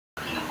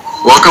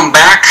Welcome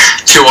back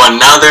to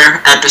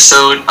another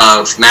episode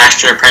of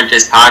Master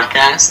Apprentice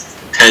podcast.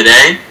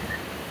 Today,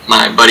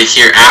 my buddy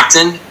here,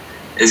 Afton,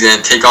 is going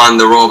to take on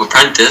the role of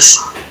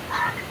Apprentice,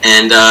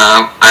 and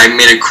I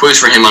made a quiz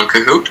for him on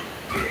Kahoot,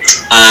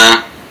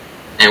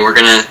 and we're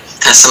going to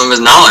test some of his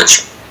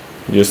knowledge.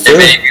 Yes, sir.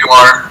 If any of you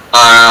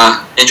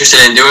are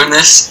interested in doing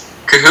this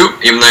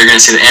Kahoot, even though you're going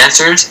to see the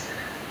answers,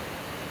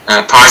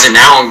 pause it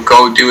now and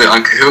go do it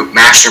on Kahoot,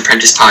 Master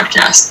Apprentice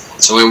podcast.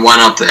 There's only one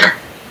up there.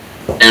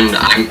 And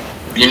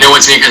you know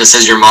it's me because it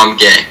says your mom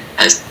gay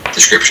as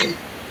description.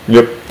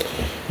 Yep.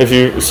 If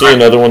you see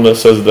another one that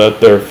says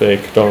that, they're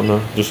fake. Don't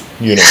know. Just,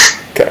 you know.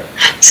 Okay.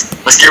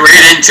 Let's get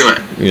right into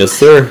it. Yes,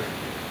 sir.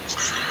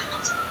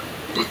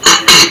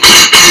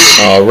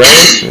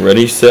 Alright.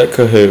 Ready, set,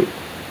 Kahoot.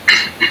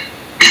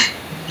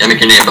 Yeah,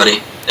 make your name,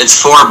 buddy.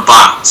 It's 4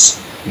 bots.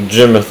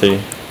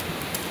 Jimothy.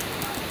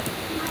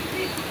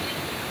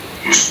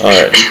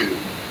 Alright.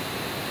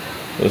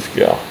 Let's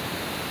go.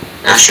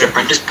 Master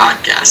Apprentice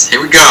podcast.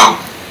 Here we go.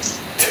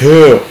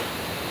 2,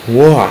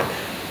 1.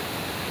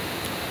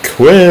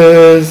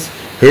 Quiz.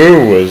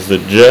 Who was the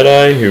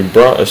Jedi who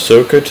brought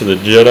Ahsoka to the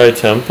Jedi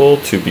Temple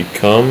to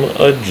become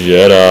a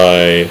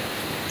Jedi?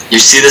 You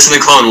see this in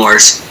the Clone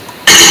Wars.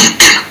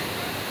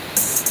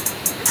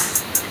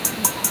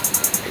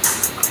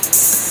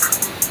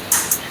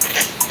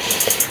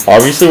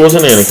 Obviously it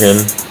wasn't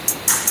Anakin.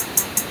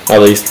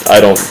 At least,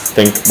 I don't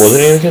think... Was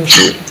it Anakin?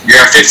 Shoot. You're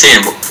at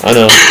 15. I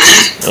know.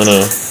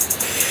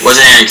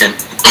 Wasn't Anakin.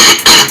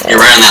 You're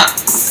right on that.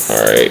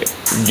 Alright.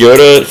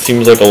 Yoda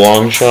seems like a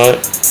long shot.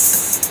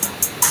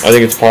 I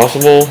think it's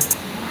possible.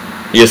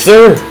 Yes,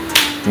 sir!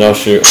 No,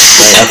 shoot.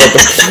 I thought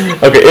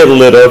that, okay, it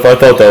lit up. I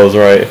thought that was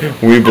right.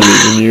 We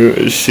believe in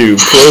you. Shoot.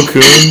 Plo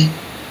Koon.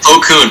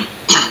 Plo Koon.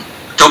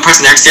 Don't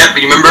press next yet,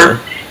 but you remember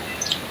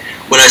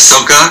when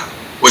Ahsoka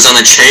was on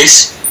the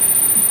chase,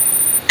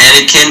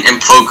 Anakin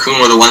and Plo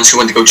Koon were the ones who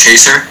went to go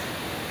chase her?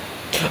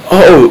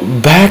 Oh,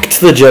 back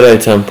to the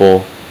Jedi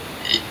Temple.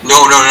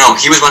 No.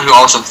 He was one who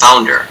also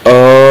found her.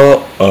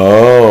 Oh.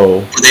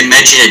 They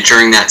mentioned it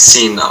during that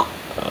scene, though.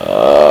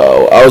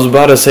 Oh, I was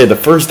about to say the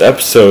first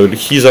episode.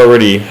 He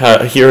already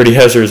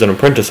has her as an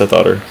apprentice. I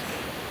thought her.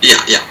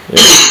 Yeah.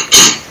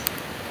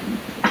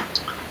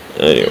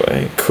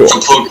 Anyway, cool. So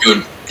Plo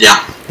Koon.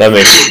 Yeah. That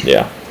makes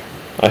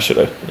I should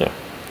have. Yeah.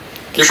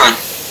 You're fine.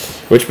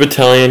 Which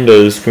battalion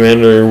does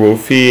Commander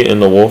Wolfie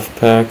and the Wolf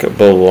Pack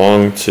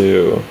belong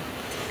to?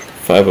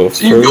 501st.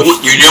 So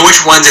you know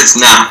which ones it's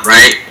not,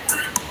 right?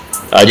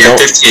 I don't.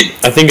 15.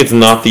 I think it's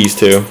not these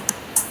two.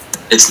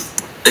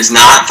 It's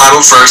not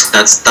 501st.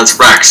 That's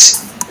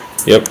Rex.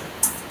 Yep.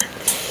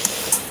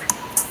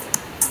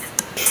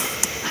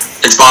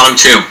 It's bottom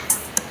 2.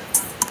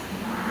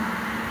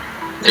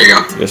 There you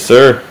go. Yes,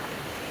 sir.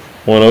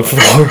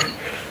 104.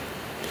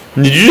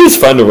 Did you just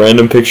find a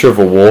random picture of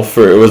a wolf,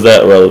 or was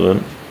that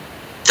relevant?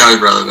 That was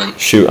relevant.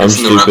 Shoot, I'm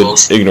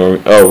stupid. Ignore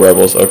me. Oh,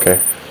 Rebels. Okay.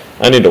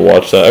 I need to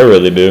watch that. I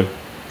really do.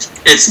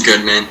 It's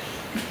good, man.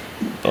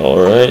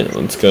 Alright,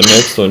 let's go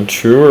next one.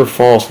 True or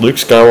false? Luke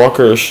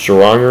Skywalker is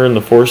stronger in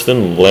the Force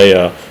than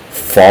Leia.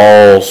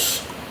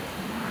 False.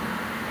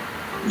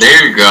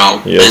 There you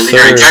go. Yes, I didn't think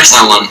I could catch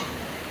that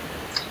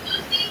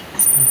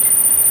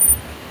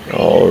one.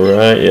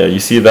 Alright, yeah, you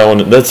see that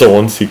one. That's a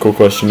one sequel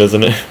question,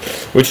 isn't it?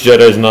 Which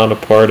Jedi is not a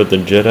part of the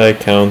Jedi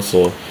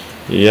Council?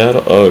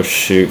 Yeah, oh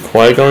shoot.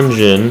 Qui-Gon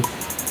Jinn.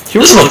 He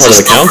wasn't a part of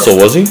the council,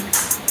 was he?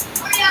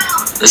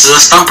 This is a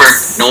stumper.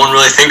 No one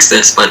really thinks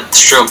this, but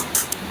it's true.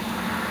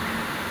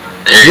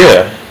 There you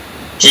go.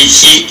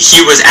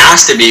 He was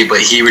asked to be, but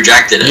he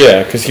rejected it.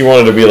 Yeah, because he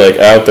wanted to be like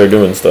out there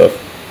doing stuff.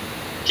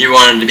 He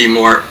wanted to be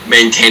more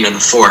maintained in the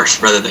Force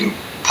rather than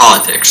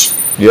politics.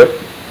 Yep.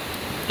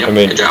 I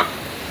mean, good job.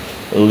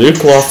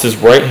 Luke lost his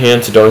right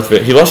hand to Darth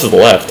Vader. He lost his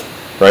left,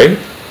 right?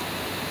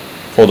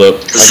 Hold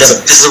up.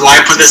 This is why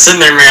I put this in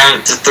there,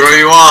 man, to throw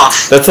you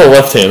off. That's the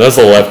left hand. That's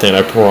the left hand,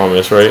 I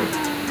promise, right?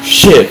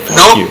 Shit,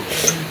 fuck nope. you.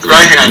 The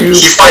right hand.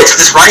 He fights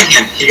with his right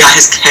hand. He got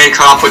his hand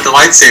cut off with the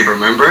lightsaber,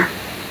 remember?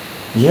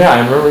 Yeah, I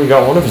remember he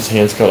got one of his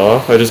hands cut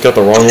off. I just got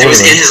the wrong one.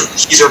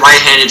 He's a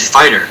right-handed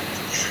fighter,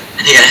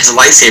 and he got his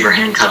lightsaber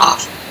hand cut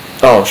off.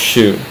 Oh,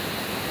 shoot.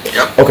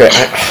 Yep. Okay,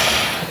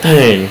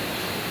 dang.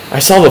 I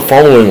saw the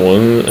following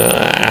one.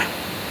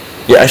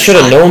 Yeah, I should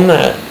have known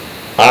that.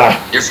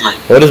 You're fine.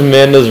 What is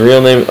Manda's real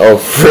name? Oh,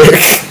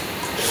 frick.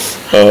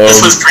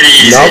 This was pretty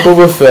easy. Not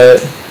Boba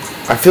Fett.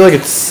 I feel like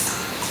it's...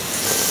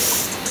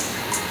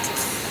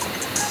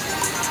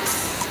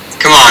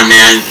 Come on,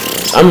 man.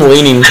 I'm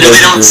leaning towards I know they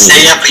don't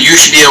say it, but you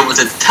should be able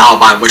to tell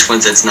by which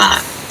ones it's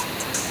not.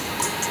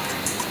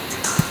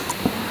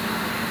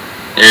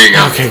 There you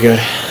go. Okay, good.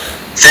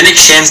 Fennec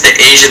Shan's the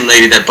Asian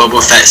lady that Boba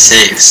Fett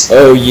saves.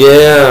 Oh,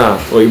 yeah.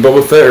 Wait,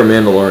 Boba Fett or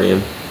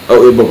Mandalorian?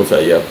 Oh, Boba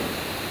Fett, yep.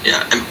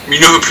 Yeah, and you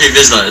know who Pre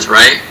Vizsla is,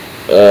 right?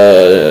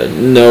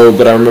 No,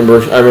 but I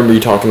remember you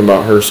talking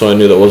about her, so I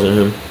knew that wasn't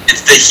him.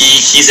 It's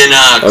he's in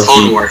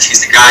Clone Wars.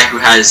 He's the guy who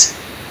has...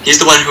 He's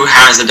the one who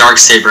has the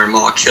Darksaber and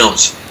Maul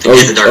kills to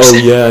get the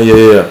Darksaber. Oh,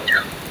 yeah.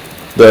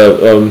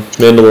 The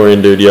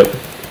Mandalorian dude, yep.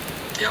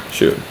 Yep.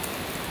 Shoot.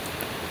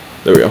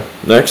 There we go.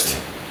 Next.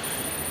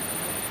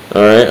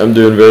 Alright, I'm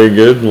doing very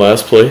good.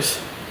 Last place.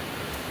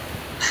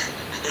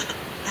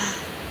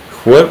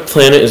 What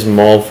planet is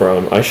Maul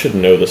from? I should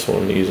know this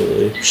one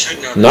easily. You should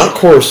know this Not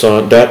one.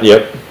 Coruscant. That,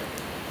 yep.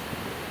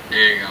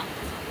 There you go.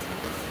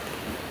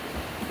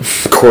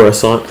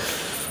 Coruscant.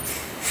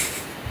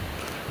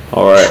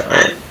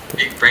 Alright.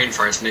 Big brain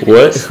farts.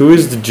 What? Who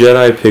is the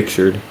Jedi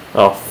pictured?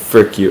 Oh,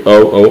 frick you.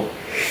 Oh.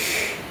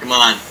 Come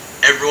on.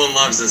 Everyone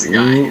loves this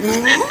guy. He's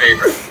a fan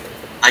favorite.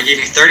 I give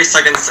you 30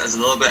 seconds as a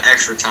little bit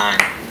extra time.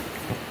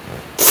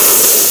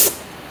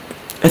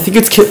 I think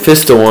it's Kit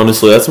Fisto,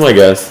 honestly. That's my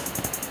guess.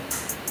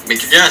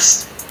 Make your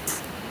guess.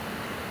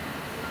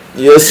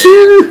 Yes,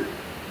 sir.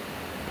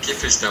 Kit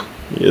Fisto.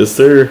 Yes,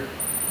 sir.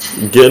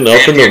 Getting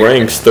up in the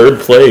ranks. 3rd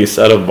place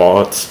out of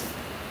bots.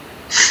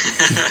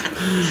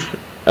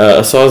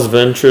 Asajj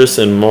Ventress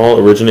and Maul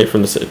originate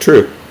from the same.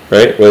 True,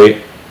 right?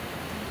 Wait.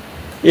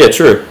 Yeah,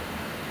 true.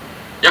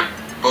 Yep,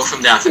 both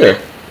from Dathomir.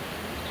 Yeah.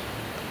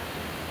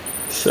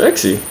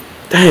 Sexy.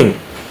 Dang.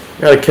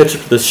 Gotta catch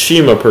up to this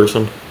Shima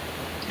person.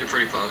 You're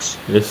pretty close.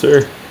 Yes,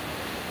 sir.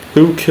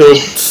 Who killed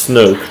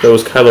Snoke? That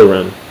was Kylo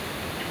Ren.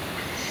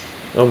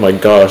 Oh my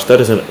gosh, that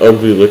is an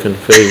ugly looking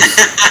face.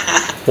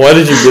 Why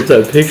did you get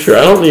that picture?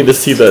 I don't need to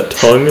see that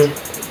tongue.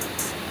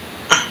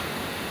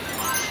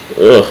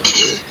 Ugh.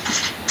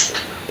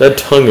 That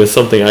tongue is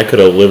something I could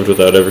have lived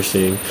without ever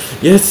seeing.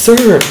 Yes,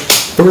 sir!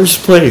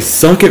 1st place.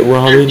 Suck it,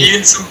 Robin. You're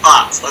eating some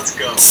bots. Let's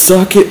go.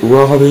 Suck it,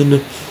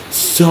 Robin.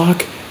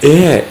 Suck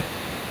it.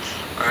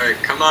 Alright,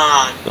 come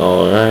on.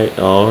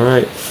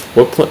 Alright.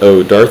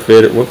 Oh, Darth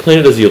Vader. What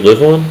planet does he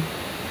live on?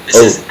 This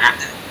is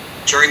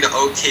during the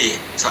OT,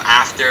 so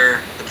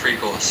after the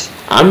prequels.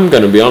 I'm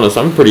gonna be honest.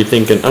 I'm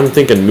thinking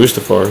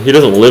Mustafar. He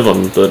doesn't live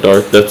on the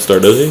Death Star,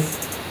 does he?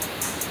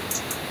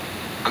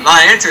 I'm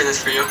not answering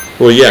this for you.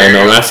 Well, yeah, I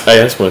know. I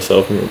asked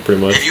myself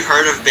pretty much. Have you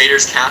heard of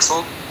Vader's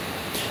castle?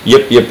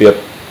 Yep. Yep,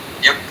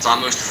 it's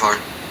on Mustafar.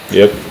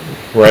 Yep.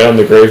 Right on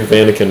the grave of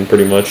Anakin,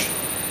 pretty much.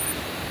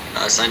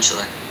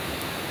 Essentially.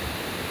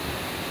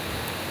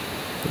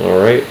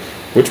 Alright.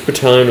 Which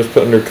battalion was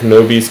put under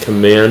Kenobi's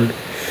command?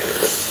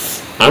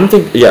 I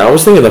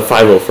was thinking the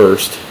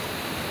 501st.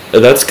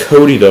 That's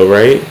Cody, though,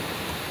 right?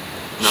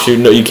 No. Shoot,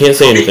 no, you can't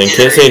say anything.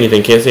 Can't say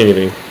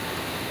anything.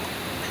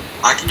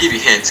 I can give you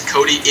hints.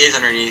 Cody is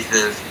underneath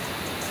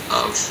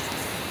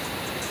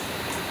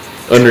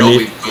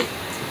Underneath?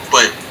 Kenobi,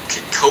 but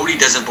Cody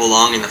doesn't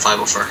belong in the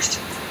 501st.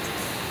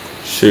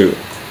 Shoot.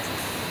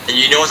 And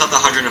you know it's not the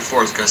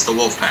 104th because it's the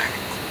Wolf Pack.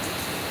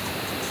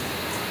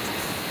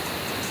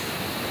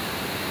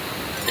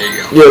 There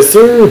you go. Yes,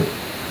 sir.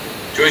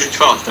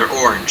 212th, they're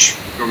orange.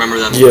 You remember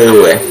them?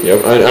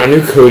 Yep. I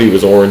knew Cody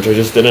was orange. I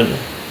just didn't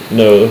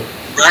know.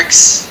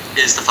 Rex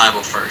is the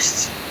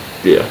 501st.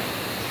 Yeah.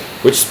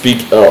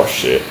 Oh,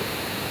 shit.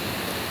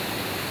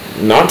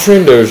 Not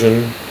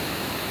Trandoshan.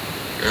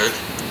 Good.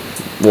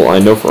 Well, I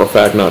know for a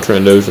fact not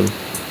Trandoshan.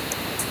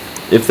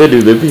 If they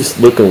do, they'd be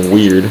looking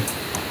weird.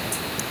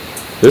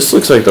 This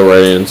looks like the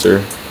right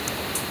answer.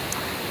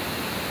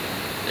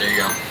 There you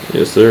go.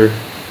 Yes, sir.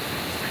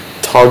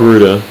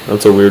 Togruta.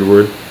 That's a weird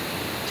word.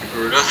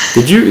 Togruta?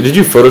 Did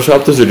you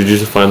Photoshop this, or did you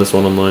just find this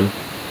one online?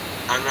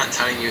 I'm not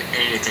telling you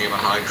anything about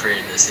how I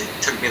created this. It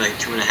took me like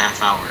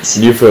 2.5 hours.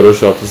 You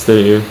Photoshopped this,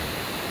 didn't you?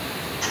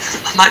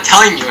 I'm not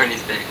telling you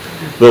anything.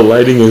 The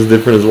lighting is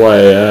different is why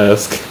I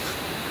ask.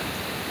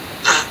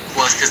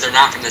 Well, it's because they're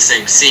not from the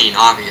same scene,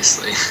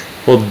 obviously.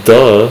 Well,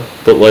 duh.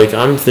 But, like,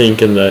 I'm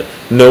thinking that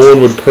no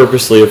one would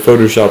purposely have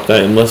Photoshopped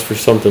that unless for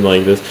something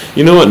like this.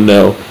 You know what?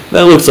 No.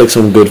 That looks like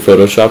some good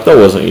Photoshop. That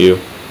wasn't you.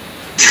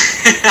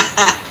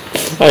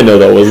 I know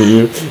that wasn't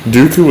you.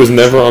 Dooku was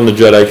never on the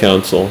Jedi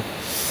Council.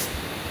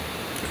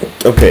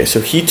 Okay, so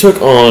he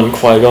took on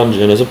Qui-Gon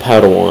Jinn as a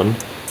Padawan.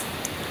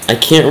 I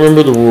can't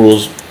remember the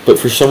rules, but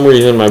for some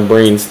reason my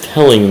brain's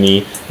telling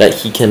me that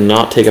he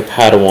cannot take a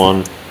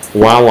Padawan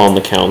while on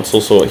the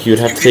council, so he would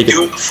have to take it. You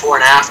can do it before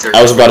and after.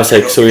 I was about to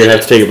say, so he would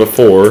have to take it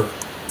before.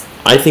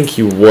 I think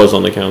he was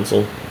on the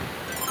council.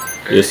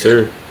 Yes,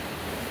 sir.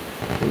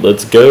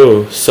 Let's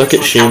go. Suck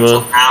it,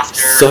 Shima.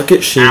 Suck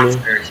it, Shima.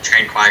 After he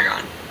trained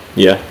Qui-Gon.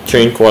 Yeah,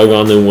 trained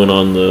Qui-Gon, then went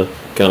on the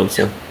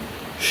council. Yep.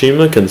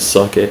 Shima can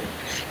suck it.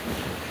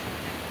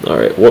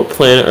 Alright, what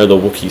planet are the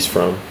Wookiees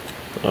from?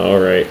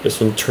 Alright, this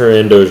one's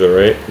Trandoshan,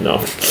 right? No.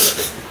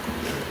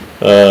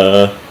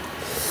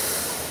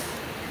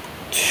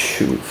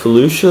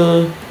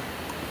 Felucia,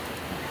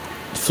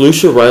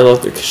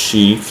 Ryloth, or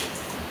Kashyyyk.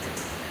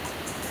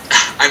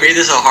 I made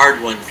this a hard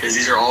one because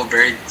these are all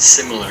very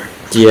similar.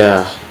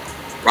 Yeah.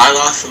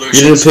 Ryloth, Felucia.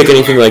 You didn't pick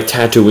anything like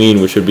Tatooine,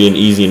 which would be an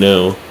easy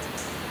no.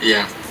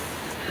 Yeah.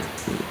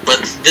 But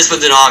this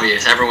one's an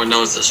obvious. Everyone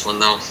knows this one,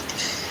 though.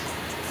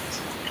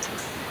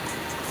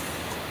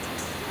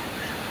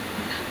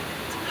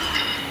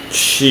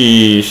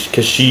 Sheesh.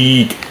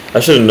 Kashyyyk. I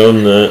should have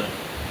known that.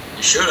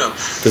 You should have.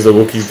 Because the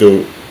Wookiees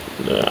go...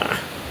 Nah.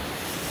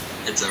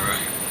 It's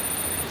alright.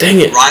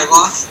 Dang it.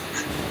 Ryloth,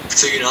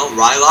 so you know,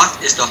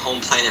 Ryloth is the home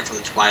planet for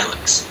the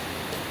Twi'leks.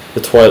 The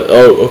Twi'lek...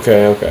 Oh,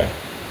 okay.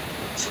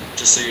 So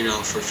Just so you know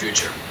for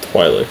future.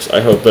 Twi'leks.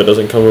 I hope that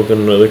doesn't come up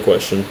in another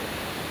question.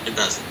 It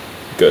doesn't.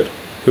 Good.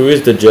 Who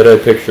is the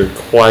Jedi pictured?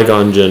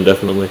 Qui-Gon Jinn,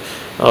 definitely.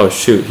 Oh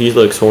shoot, he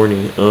looks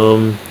horny.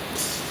 Not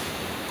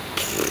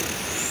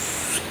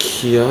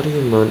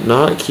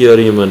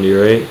Kiadi-Mundi,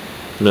 right?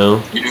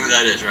 No. You know who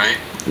that is, right?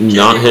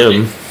 Not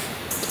him.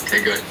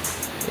 Okay, good.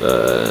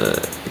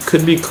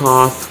 Could be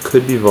Koth,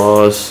 could be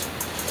Voss.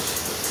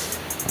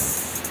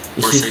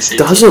 Or He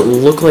doesn't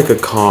look like a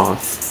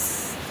Koth.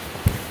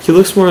 He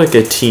looks more like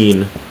a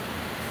teen.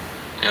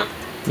 Yep.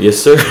 Yes,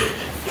 sir.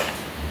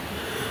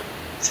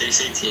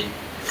 CC18.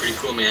 Pretty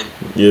cool, man.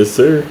 Yes,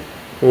 sir.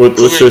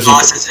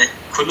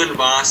 Quinlan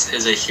Voss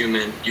is a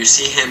human. You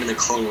see him in the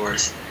Clone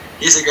Wars.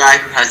 He's the guy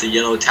who has the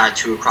yellow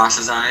tattoo across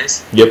his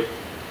eyes. Yep.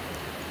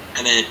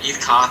 And then Eth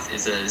Koth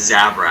is a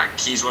Zabrak.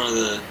 He's one of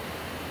the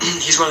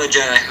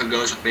Jedi who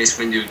goes with Mace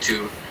Windu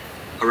to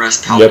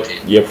arrest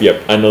Palpatine.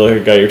 Yep. I know the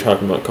guy you're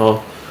talking about,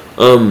 Carl.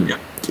 Yep.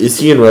 Is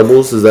he in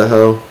Rebels? Is that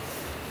how?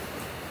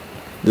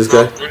 This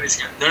guy?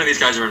 None of these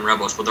guys are in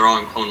Rebels, but they're all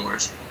in Clone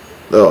Wars.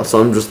 Oh, so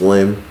I'm just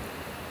lame.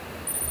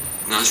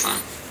 No, it's fine.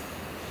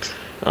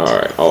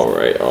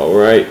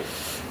 Alright.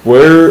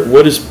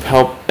 What is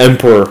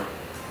Emperor?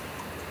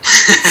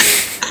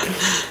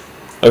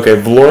 Okay,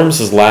 Valorum's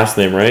his last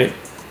name, right?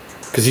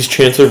 Because he's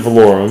Chancellor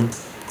Valorum.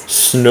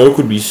 Snoke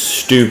would be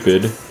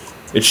stupid.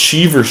 It's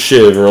Sheev or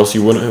Shiv, or else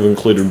you wouldn't have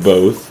included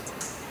both.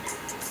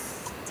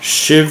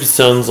 Shiv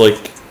sounds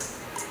like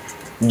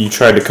you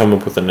tried to come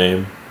up with a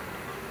name.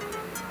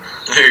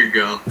 There you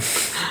go.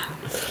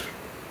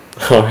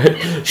 Alright,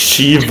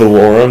 Sheev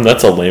Valorum,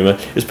 that's a lame.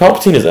 Is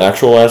Palpatine his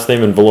actual last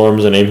name and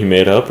Valorum's a name he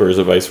made up, or is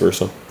it vice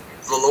versa?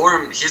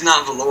 Valorum, he's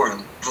not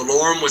Valorum.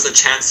 Valorum was the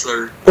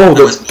Chancellor. Oh,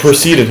 that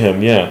preceded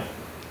him, yeah.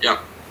 Yep.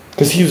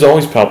 Because he was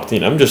always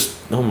Palpatine.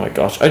 Oh my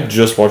gosh, I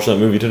just watched that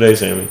movie today,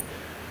 Sammy.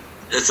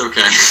 It's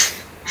okay.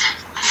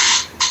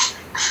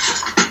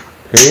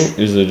 Who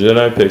is the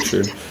Jedi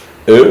pictured?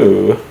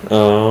 Ooh,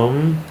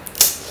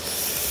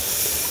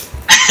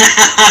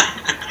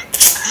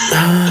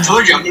 I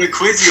told you, I'm going to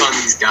quiz you on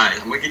these guys.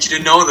 I'm going to get you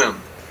to know them.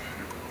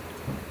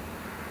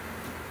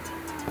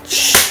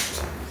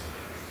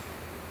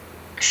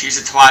 She's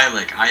a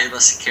Twi'lek, Ayla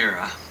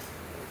Secura.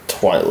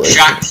 Twi'lek.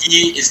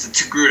 Shakti is the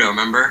Togruta,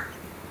 remember?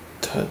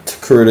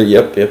 Togruta,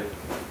 yep. Yep.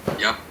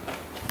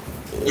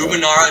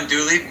 Luminara and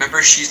Dooley,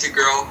 remember she's the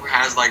girl who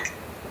has like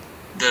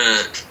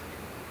the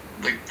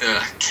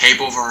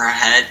cape over her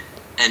head,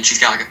 and she's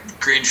got like a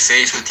green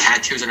face with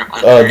tattoos on her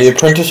underwear. The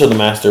Apprentice or the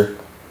Master?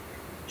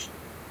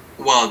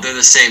 Well, they're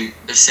the same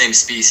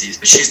species,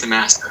 but she's the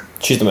Master.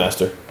 She's the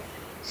Master.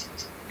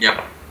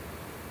 Yep.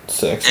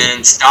 Sexy.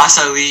 And Stas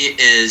Ali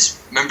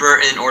is, remember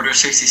in Order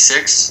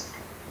 66?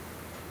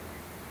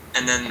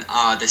 And then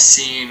the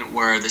scene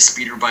where the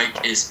speeder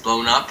bike is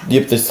blown up?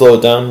 Yep, they slow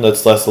it down.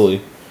 That's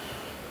Leslie.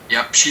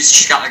 Yep,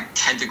 she's got like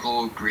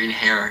tentacle green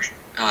hair.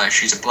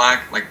 She's a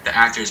black, like the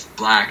actor's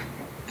black.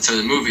 And so in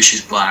the movie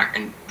she's black,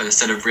 but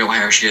instead of real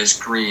hair she has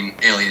green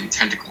alien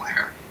tentacle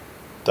hair.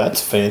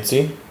 That's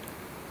fancy.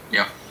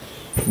 Yep.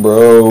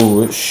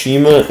 Bro,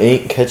 Shima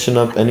ain't catching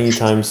up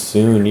anytime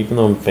soon, even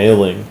though I'm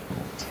failing.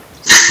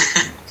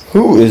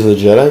 Who is the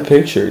Jedi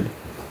pictured?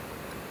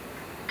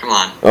 Come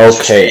on.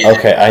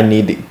 Okay, I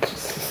need to...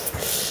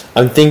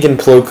 I'm thinking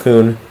Plo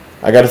Koon.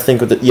 I gotta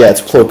think with it. Yeah, it's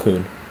Plo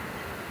Koon.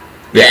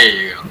 Yeah. There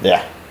you go.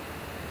 Yeah.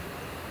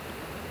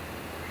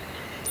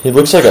 He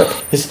looks like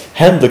his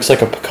head looks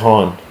like a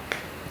pecan.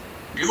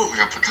 You look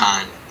like a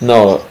pecan.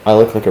 No, I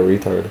look like a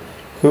retard.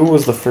 Who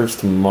was the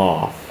first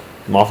Moff?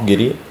 Moff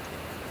Gideon?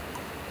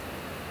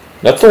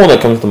 That's the one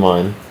that comes to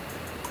mind.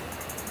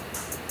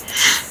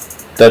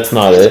 That's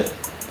not it.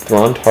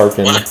 Thrawn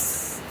Tarkin. What?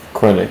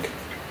 Krennic.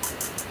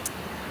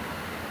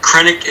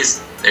 Krennic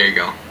is... There you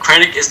go.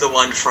 Krennic is the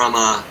one from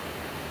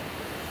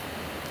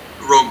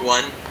Rogue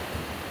One.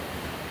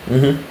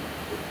 Mm-hmm.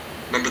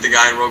 Remember the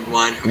guy in Rogue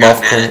One who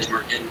Moff got mad at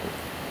Tarkin?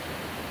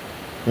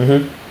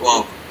 Mm-hmm.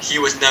 Well, he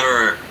was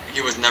never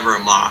a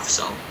Moff,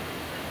 so...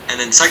 And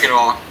then second of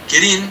all,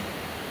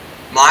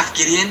 Moff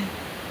Gideon?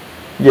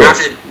 Yeah.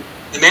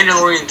 The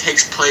Mandalorian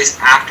takes place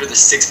after the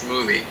 6th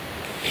movie.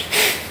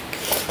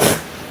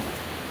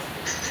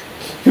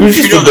 He was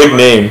just a big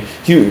name.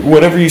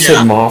 Whenever you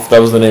said Moff, that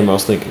was the name I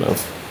was thinking of.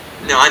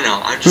 No, I know.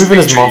 I'm Who just even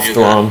is sure Moff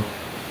Thrawn?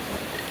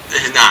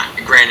 He's not.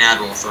 Grand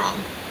Admiral Thrawn.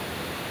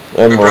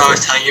 Remember I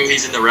was telling you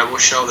he's in the Rebel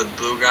show, the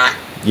blue guy?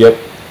 Yep.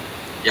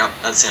 Yep,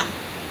 that's him.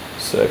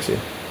 Sexy.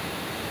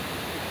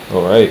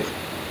 Alright.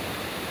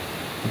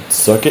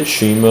 Suck it,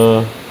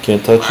 Shima.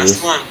 Can't touch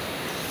this. Last one.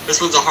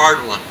 This one's a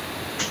hard one.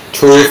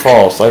 True or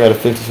false? I got a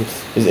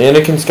 56. Is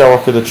Anakin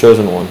Skywalker the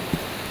chosen one?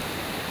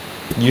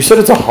 You said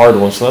it's a hard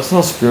one, so that's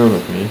not screwing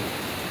with me.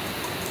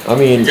 I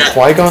mean, Yeah.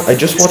 Qui-Gon... I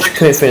just watched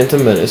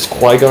Phantom Menace.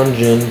 Qui-Gon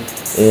Jinn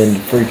and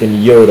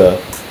freaking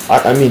Yoda.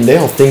 I mean, they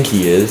all think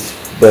he is,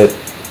 but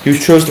he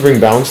chose to bring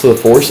balance to the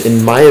Force.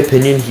 In my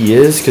opinion, he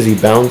is, because he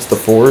balanced the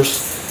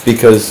Force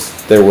because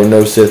there were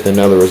no Sith, and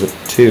now there was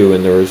 2,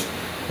 and there was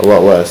a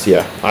lot less.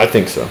 Yeah, I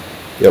think so.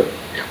 Yep.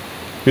 Yeah.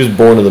 He was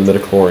born in the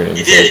midichlorians.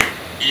 He did.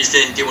 He just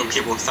didn't do what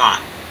people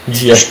thought.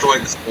 Yeah.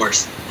 Destroyed the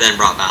force, then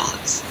brought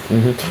balance.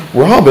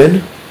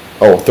 Robin.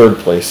 Oh, third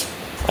place.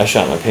 I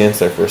shot my pants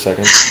there for a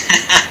second.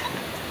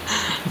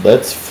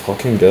 Let's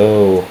fucking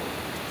go.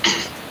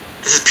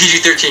 This is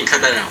PG-13.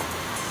 Cut that out.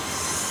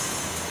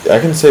 I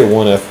can say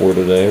one F word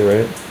today,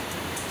 right?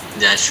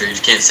 Yeah, sure. You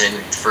can't say it in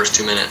the first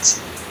 2 minutes.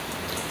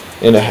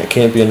 And it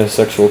can't be in a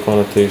sexual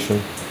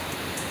connotation.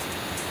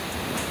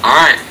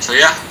 Alright, so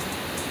yeah.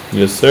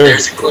 Yes, sir.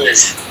 There's a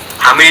quiz.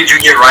 How many did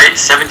you get right?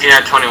 17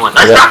 out of 21.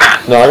 That's not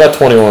bad. No, I got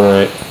 21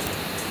 right.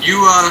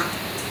 You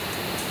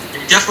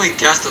definitely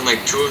guessed on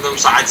like 2 of them,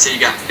 so I'd say you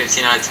got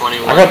 15 out of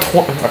 21. I got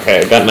okay,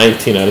 I got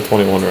 19 out of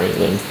 21 right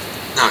then.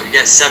 No, you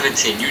got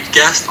 17. You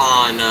guessed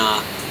on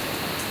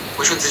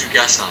which ones did you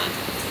guess on?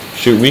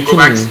 Shoot, we go can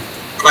back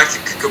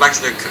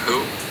to the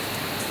Kahoot.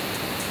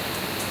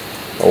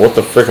 Oh, what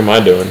the frick am I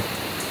doing?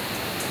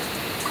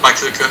 Go back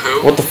to the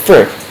Kahoot. What the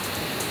frick?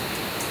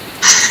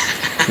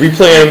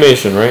 Replay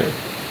animation, right?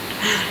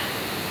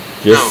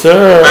 Yes, no,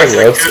 sir.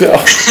 Let's go.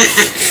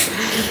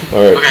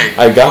 Alright. Okay,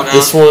 I got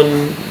this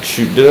one.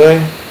 Shoot, did I?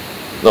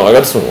 No, I got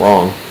this one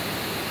wrong.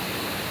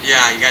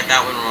 Yeah, you got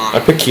that one wrong. I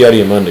picked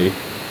Kiadiamundi.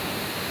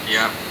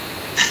 Yep.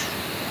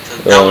 So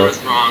that one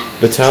was wrong.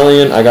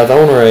 Battalion, I got that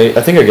one right.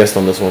 I think I guessed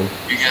on this one.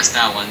 You guessed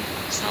that one.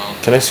 So.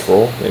 Can I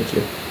scroll? Thank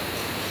you.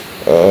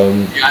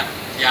 You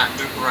got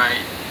Luke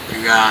right.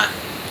 You got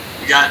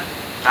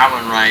that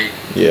one right.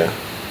 Yeah.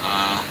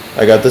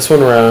 I got this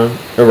one wrong.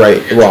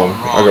 Wrong.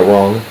 I got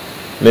wrong.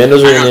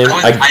 Mando's real name.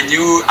 I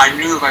knew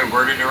if I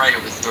worded it right,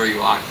 it would throw you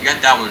off. You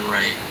got that one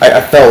right.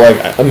 I felt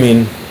like, I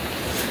mean,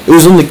 it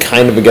was only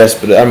kind of a guess,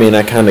 but I mean,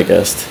 I kind of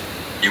guessed.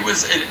 It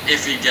was an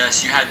iffy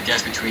guess. You had to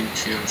guess between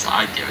 2, so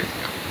I'd give it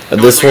to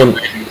you. This one,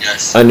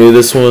 I knew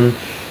this one.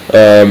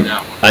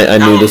 I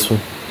knew this one.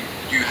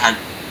 You had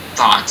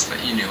thoughts, but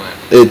you knew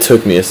it. It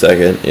took me a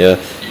second, yeah.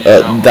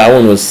 That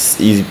one was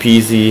easy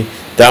peasy.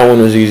 That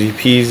one was easy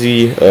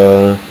peasy.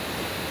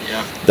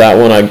 Yep. That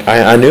one,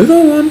 I knew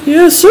that one.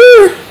 Yes,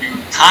 sir. You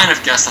kind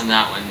of guessed on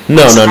that one.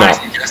 No.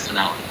 You guessed on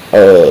that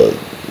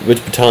one.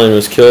 Which battalion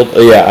was killed?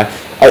 Yeah,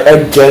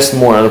 I guessed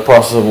more on the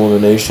process of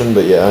elimination,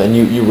 but yeah, and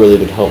you really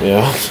did help me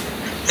out.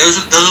 Those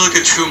are like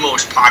the 2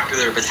 most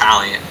popular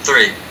battalion.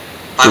 3.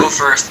 Bible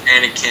First,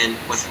 Anakin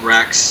with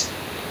Rex.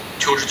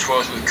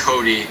 212th with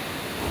Cody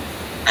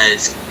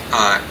as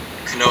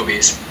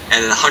Kenobi's,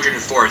 and then the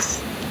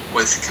 104th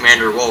with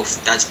Commander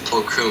Wolf. That's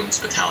Plo Koon's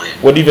battalion.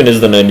 What even is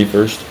the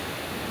 91st?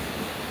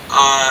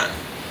 I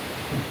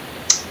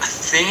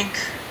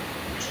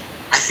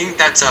think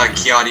that's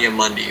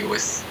Kiadiamundi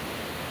with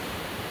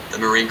the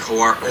Marine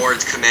Corps, or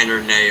it's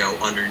Commander Neo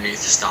underneath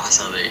Stas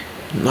Ali.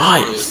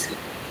 Nice.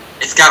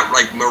 It's got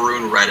like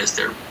maroon red as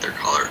their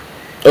color.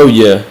 Oh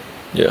yeah.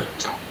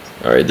 So,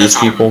 alright, these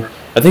people.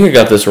 I think I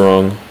got this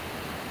wrong.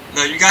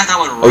 No, you got that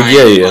one right.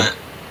 Oh yeah.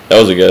 That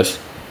was a guess.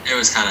 It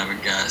was kind of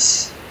a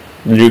guess.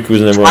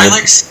 Dooku's never on.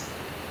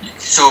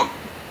 So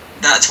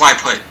that's why I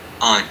put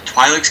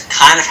Twi'leks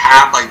kind of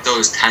have like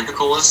those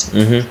tentacles.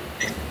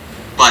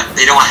 But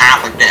they don't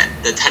have like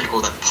the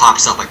tentacle that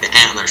pops up like the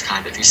antlers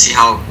kind of. You see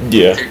how?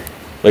 Yeah.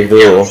 Like the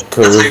little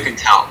curve. That's how you can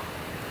tell,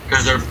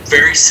 because they're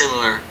very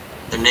similar.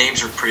 Their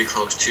names are pretty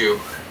close too,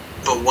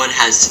 but one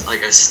has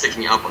like a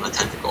sticking up on the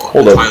tentacle.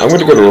 Hold up, I'm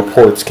gonna go to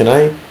reports. Can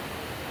I?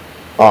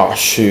 Oh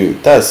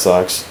shoot, that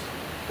sucks.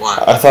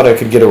 What? I thought I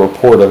could get a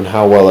report on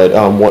how well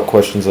what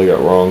questions I got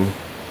wrong.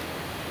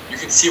 You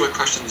can see what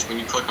questions when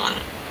you click on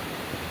it.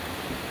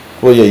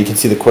 Well, yeah, you can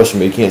see the question,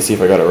 but you can't see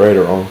if I got it right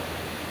or wrong.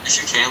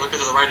 Yes, you can. Look to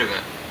the right of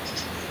it.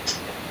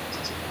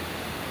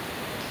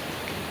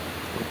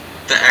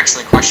 The X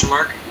and the question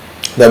mark.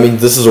 That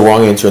means this is a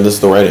wrong answer and this is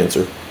the right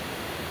answer.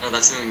 No,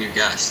 that's something you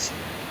guessed.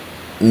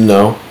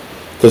 No,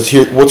 because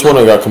here, which one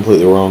I got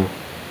completely wrong?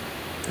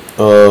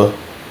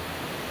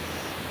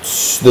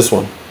 This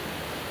one.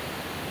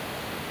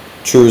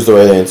 True is the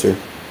right answer.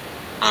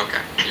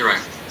 Okay, you're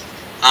right.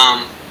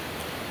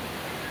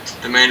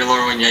 The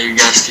Mandalorian one, yeah, you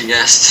guessed.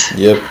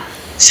 Yep.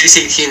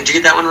 CCT, did you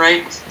get that one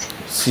right?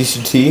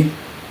 CCT?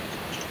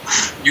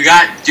 You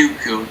got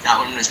Dooku. That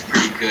one is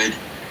pretty good.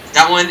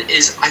 That one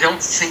is, I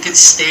don't think it's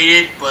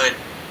stated, but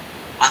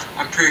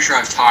I'm pretty sure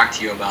I've talked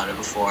to you about it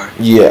before.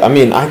 Yeah, I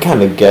mean, I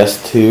kind of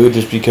guessed too,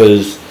 just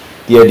because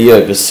the idea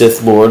of a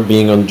Sith Lord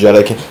being on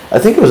Jedi. I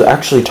think it was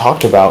actually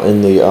talked about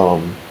in the,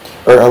 or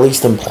at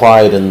least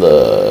implied in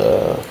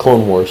the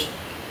Clone Wars.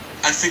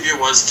 I think it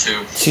was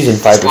too. Season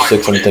 5 or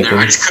 6, I'm thinking.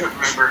 I just couldn't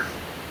remember.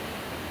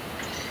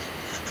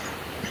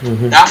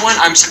 That one,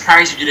 I'm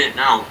surprised you didn't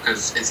know,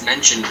 because it's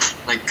mentioned,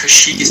 like,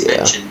 Kashyyyk is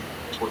mentioned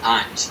multiple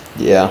times.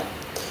 Yeah.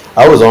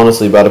 I was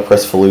honestly about to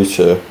press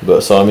Felucia, but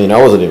so I mean I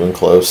wasn't even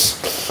close.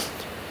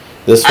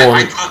 This one.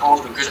 I put all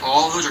of them because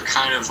all of those are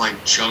kind of like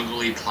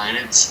jungly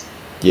planets.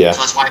 Yeah.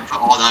 So that's why I put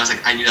all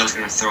that. I knew that was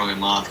gonna throw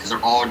him off because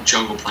they're all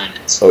jungle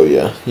planets. Oh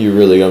yeah, you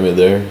really got me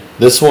there.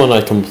 This one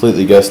I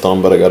completely guessed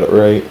on, but I got it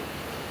right.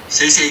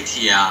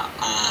 CCT, yeah.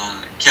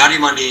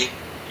 Kiadiamundi,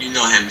 you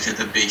know him. He's got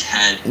the big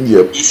head.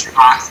 Yep.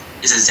 Eastkoth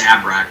is a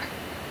Zabrak.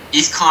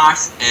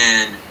 Eastkoth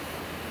and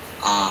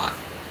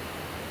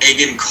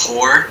Agan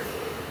Kor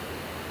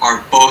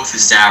are both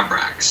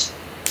Zabraks.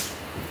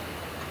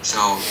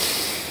 So,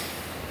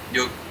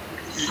 you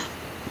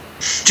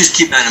just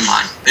keep that in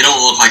mind. They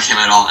don't look like him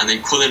at all. And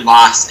then Quillen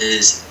Boss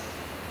he's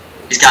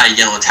got a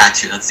yellow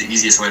tattoo. That's the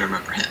easiest way to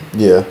remember him.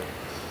 Yeah.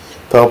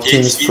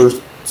 Palpatine's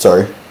first...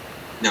 Sorry.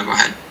 No, go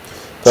ahead.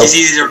 He's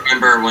easy to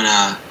remember when,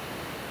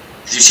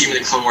 you see him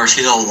in the Clone Wars,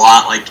 he's a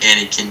lot like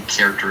Anakin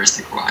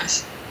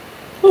characteristic-wise.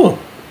 Oh.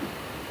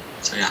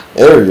 So, yeah.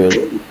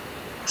 Arrogant.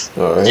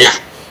 Alright. Yeah.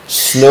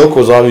 Snoke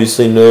was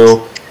obviously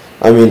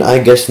I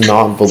guess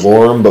not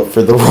Valorum, but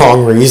for the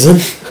wrong reason.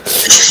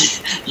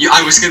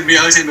 I was gonna be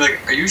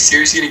like, are you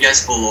seriously gonna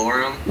guess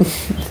Valorum?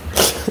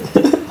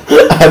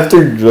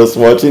 After just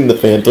watching The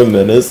Phantom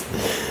Menace,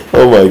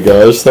 oh my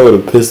gosh, that would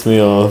have pissed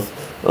me off.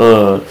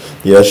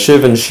 Yeah,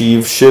 Shiv and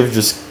Sheev. Shiv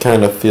just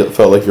kind of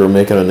felt like you were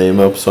making a name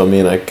up, so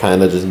I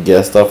kind of just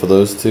guessed off of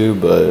those two,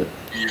 but...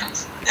 Yeah.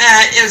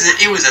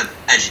 It was an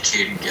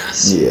educated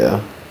guess.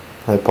 Yeah.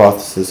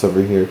 Hypothesis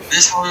over here.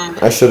 This one...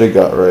 I should have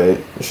got right.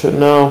 I should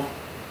know.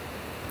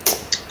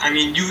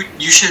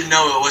 You should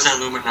know it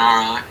wasn't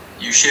Luminara.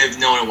 You should have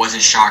known it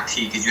wasn't Shaak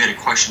Ti, because you had a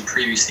question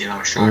previously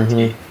about Shaak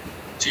Ti.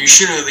 So you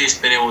should have at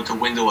least been able to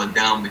window it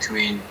down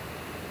between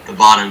the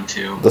bottom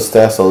two. The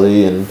Stas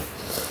Ali and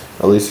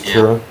Elisa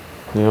Kira.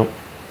 Yep.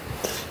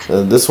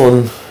 This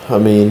one,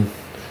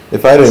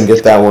 if I didn't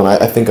get that one,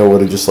 I think I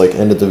would have just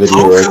ended the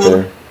video right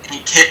there.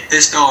 And Kit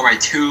Fisto are my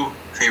two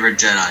favorite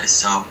Jedis,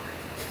 so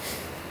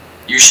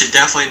you should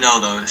definitely know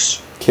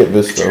those. Kit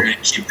Fisto. If you're gonna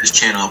keep this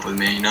channel up with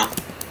me,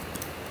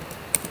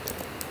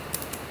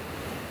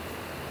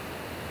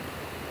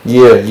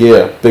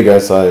 Yeah, big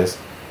ass eyes.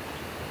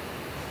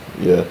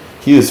 Yeah,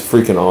 he is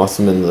freaking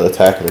awesome in the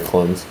Attack of the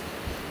Clones.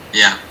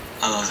 Yeah,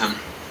 I love him.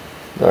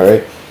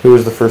 Alright, who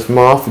was the first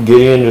Moff?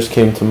 Gideon just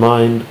came to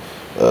mind.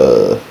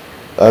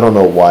 I don't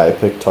know why I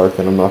picked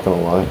Tarkin, I'm not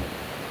gonna lie.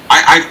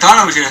 I thought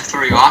I was gonna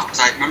throw you off, because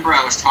I remember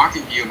I was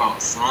talking to you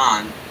about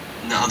Thrawn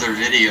in the other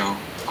video.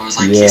 I was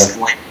like, he's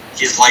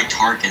like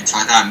Tarkin, so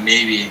I thought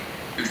maybe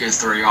he was gonna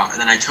throw you off.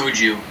 And then I told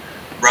you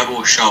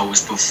Rebel Show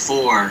was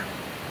before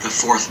the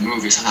fourth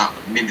movie, so I thought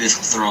maybe this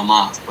will throw him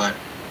off, but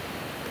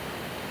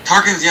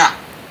Tarkin's,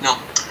 no.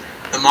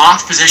 The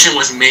Moff position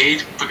was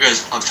made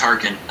because of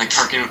Tarkin.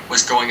 Tarkin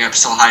was going up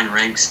so high in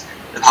ranks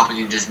that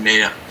Palpatine just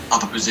made up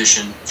a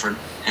position for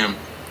him.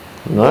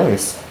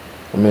 Nice.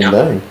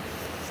 Dang.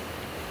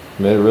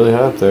 Made it really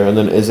high up there. And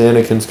then is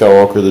Anakin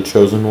Skywalker the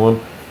chosen one?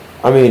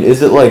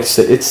 Is it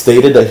it's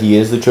stated that he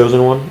is the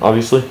chosen one,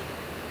 obviously?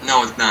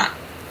 No, it's not.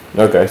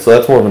 Okay, so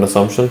that's more of an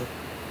assumption.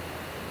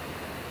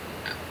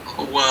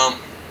 Well...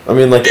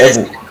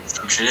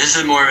 This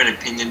is more of an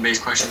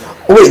opinion-based question.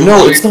 Oh wait,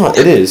 no, it's not.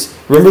 It is.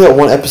 Remember that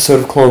one episode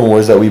of Clone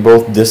Wars that we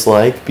both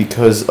dislike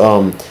because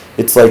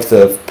it's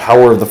the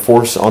power of the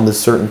Force on this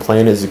certain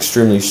planet is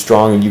extremely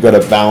strong, and you got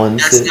to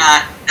balance it.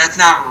 That's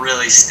not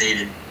really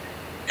stated.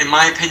 In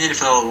my opinion,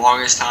 for the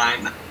longest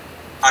time,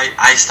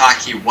 I thought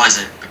he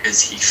wasn't because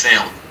he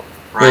failed.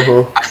 Right?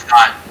 I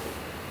thought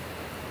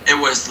it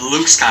was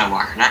Luke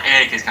Skywalker, not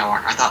Anakin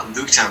Skywalker. I thought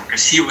Luke Skywalker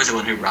because he was the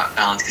one who brought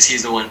balance, because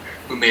he's the one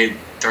who made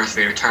Darth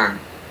Vader turn.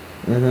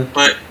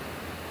 But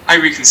I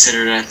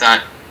reconsidered and I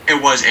thought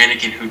it was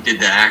Anakin who did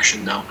the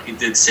action, though. He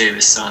did save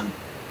his son.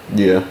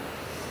 Yeah.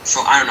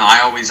 So I don't know.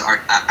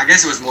 I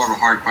guess it was more of a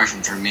hard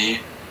question for me.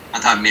 I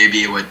thought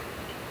maybe it would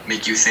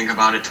make you think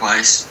about it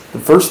twice. The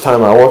first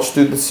time I watched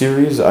through the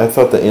series, I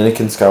thought that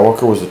Anakin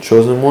Skywalker was the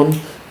chosen one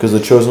because the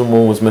chosen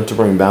one was meant to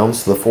bring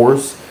balance to the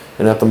Force.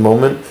 And at the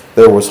moment,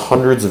 there was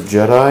hundreds of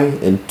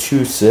Jedi and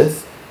 2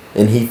 Sith,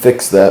 and he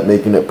fixed that,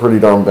 making it pretty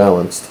darn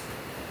balanced.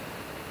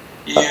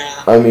 Yeah.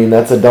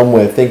 That's a dumb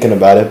way of thinking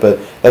about it, but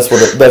that's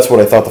what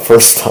I thought the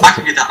first time. I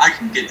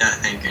can get that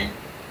thinking.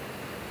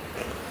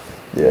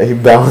 Yeah, he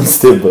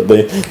balanced it, but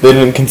they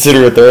didn't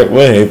consider it the right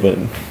way. But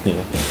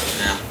yeah.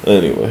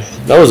 Anyway,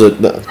 that was it.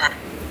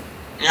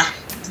 Yeah,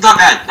 it's not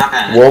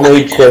bad.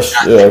 Well-made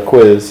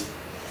quiz.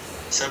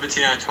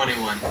 17 out of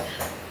 21.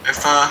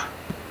 If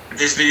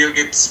this video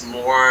gets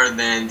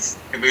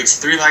if it gets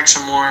 3 likes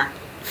or more,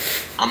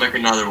 I'll make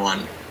another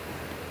one.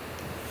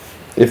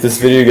 If this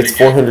video gets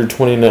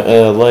 420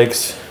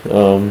 likes,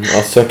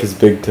 I'll suck his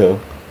big toe.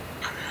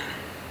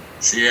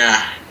 So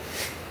yeah.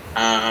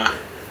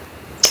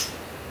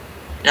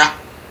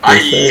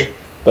 Bye.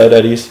 Bye,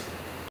 daddies.